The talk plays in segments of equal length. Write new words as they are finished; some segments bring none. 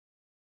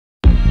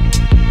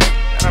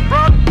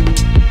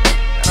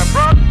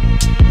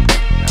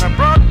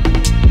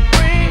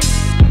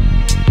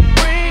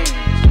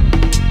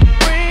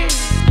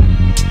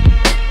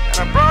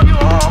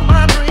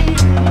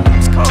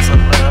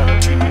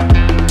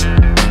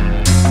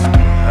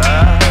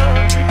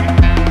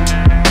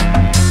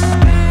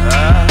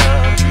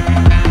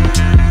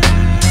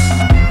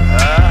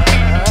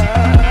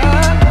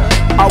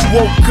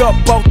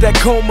up out that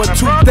coma,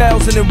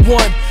 2001.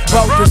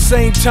 About the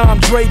same time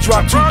Dre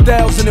dropped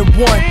 2001.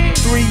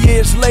 3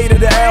 years later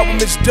the album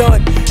is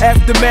done.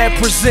 Aftermath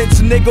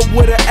presents Nigga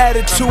with an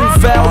Attitude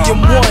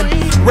Volume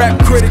 1. Rap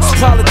critics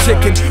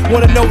politicking,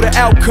 wanna know the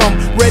outcome.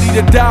 Ready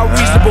to die,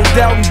 reasonable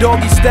doubt and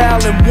doggy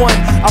style in one.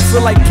 I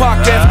feel like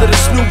Pac after the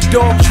Snoop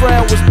Dogg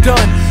trial was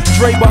done.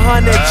 Dre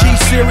behind that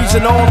G-series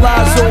and all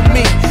eyes on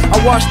me. I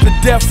watched the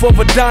death of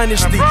a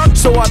dynasty,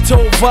 so I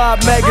told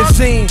Vibe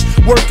magazine.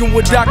 Working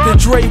with Dr.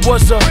 Dre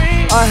was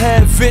I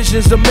had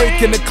visions of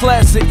making a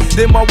classic.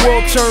 Then my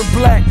world turned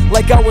black,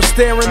 like I was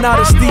staring out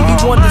of Stevie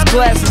Wonder's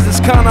glasses. It's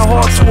kinda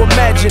hard to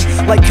imagine,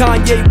 like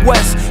Kanye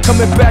West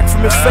coming back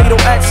from his fatal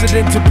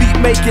accident to beat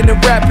making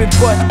and rapping.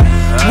 But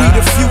we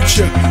the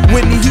future.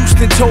 Whitney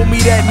Houston told me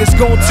that, and it's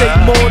gonna take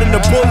more than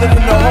a bullet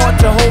in the heart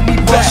to hold me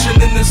back.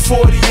 Rushing in this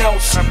 40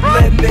 ounce,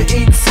 letting the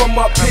ink from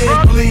my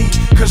pen bleed.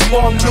 Cause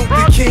Martin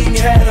Luther King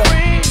had her,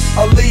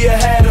 Aaliyah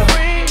had her,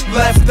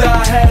 Left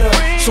Eye had her.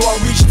 So I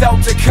reached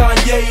out to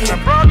Kanye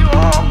and brought you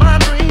all my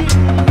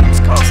dreams.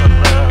 Cause I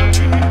love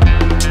you.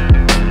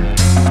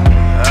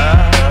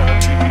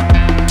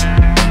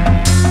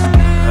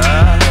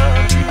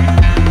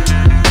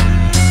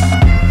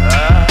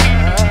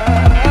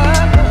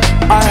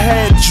 I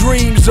had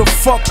dreams of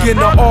fucking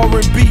a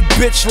R&B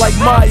bitch like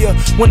Maya.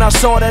 When I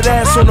saw that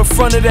ass on the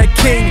front of that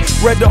King,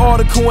 read the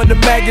article in the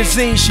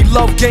magazine. She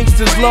loved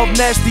gangsters, love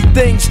nasty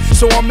things.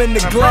 So I'm in the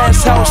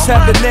glass house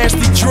having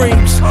nasty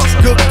dreams.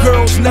 Good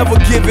girls never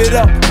give it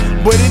up,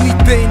 but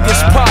anything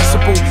is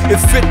possible if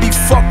 50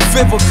 fuck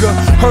Vivica.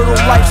 Hurdle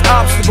life's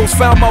obstacles,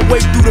 found my way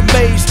through the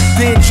maze.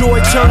 Then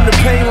joy turned to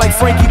pain like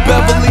Frankie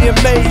Beverly and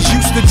Maze.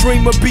 Used to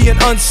dream of being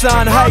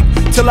unsigned hype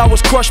till I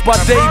was crushed by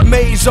Dave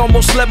Mays.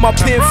 Almost let my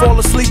pen fall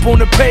asleep on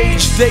the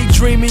page.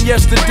 Daydreaming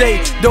yesterday,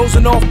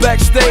 dozing off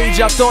backstage.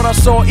 I thought I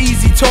saw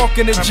Easy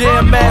talking to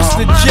Jam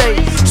Master Jay.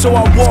 So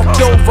I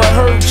walked over,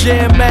 heard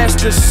Jam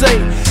Master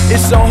say,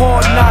 it's a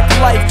hard knock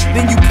life,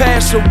 then you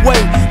pass away.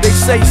 They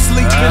say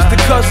sleep is the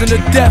cousin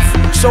of death.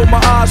 So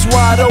my eyes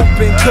wide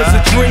open, cause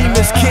a dream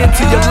is kin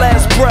to your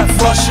last breath.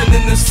 Rushing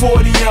in this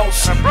 40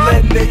 ounce,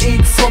 letting the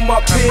ink from my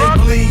pen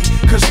bleed.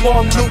 Cause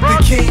Martin Luther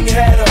King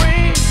had her,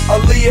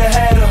 Aaliyah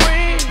had her,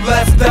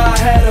 Left Eye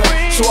had her.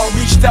 So I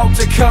reached out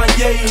to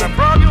Kanye and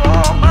brought you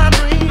all my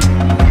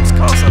dreams.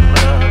 Cause I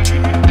love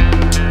you.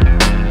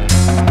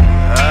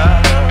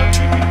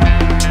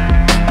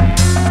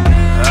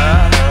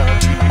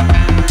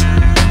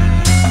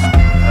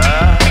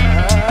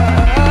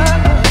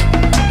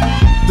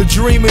 The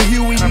dream of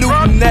Huey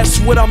Newton, that's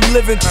what I'm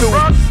living through.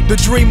 The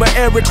dream of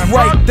Eric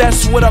Wright,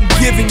 that's what I'm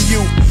giving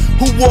you.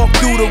 Who walked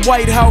through the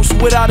White House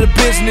without a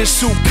business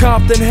suit?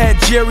 Compton had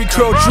Jerry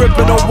curl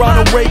dripping on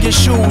Ronald Reagan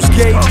shoes.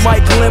 Gave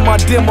Michael in my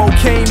demo,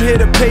 came here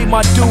to pay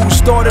my dues.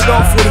 Started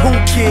off with Who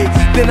Kid,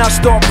 then I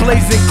start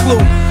blazing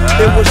Clue.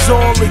 It was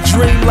all a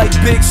dream like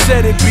Big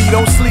said it be.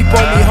 Don't sleep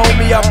on me,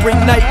 homie, I bring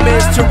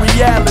nightmares to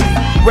reality.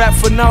 Rap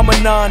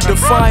phenomenon,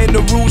 defying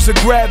the rules of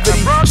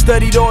gravity.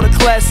 Studied all the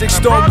classics,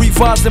 start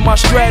revising my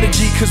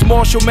strategy. Cause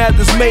Marshall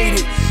Mathers made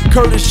it,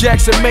 Curtis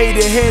Jackson made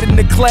it. Head in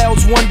the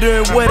clouds,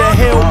 wondering where the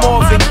hell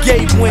Marvin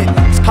Gaye went.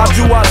 How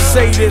do I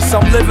say this?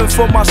 I'm living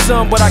for my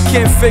son, but I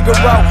can't figure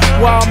out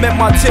why I'm at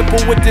my temple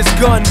with this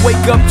gun.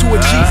 Wake up to a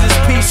Jesus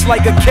piece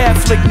like a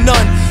Catholic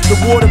nun. The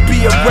war to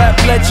be a rap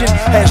legend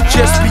has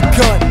just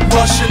begun.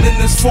 Rushing in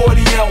this 40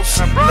 ounce,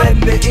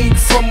 letting the ink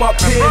from my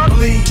pen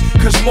bleed.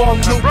 Cause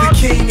Martin Luther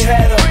King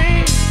had her,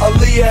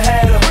 Aaliyah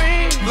had her,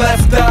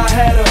 Left Eye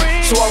had her.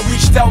 So I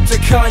reached out to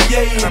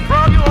Kanye and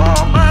brought you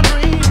all my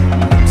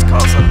dreams.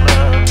 Cause I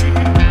love you.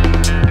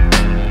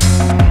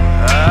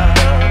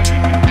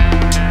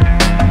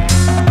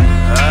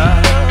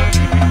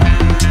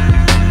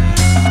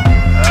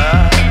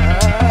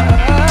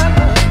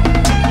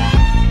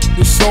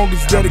 This song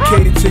is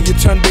dedicated to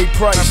Yetunde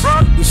Price,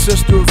 the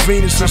sister of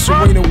Venus and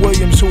Serena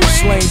Williams, who was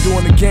slain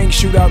during the gang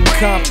shootout in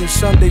Compton,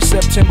 Sunday,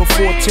 September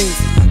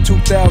 14th,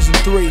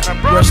 2003.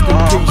 Rest in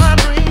peace.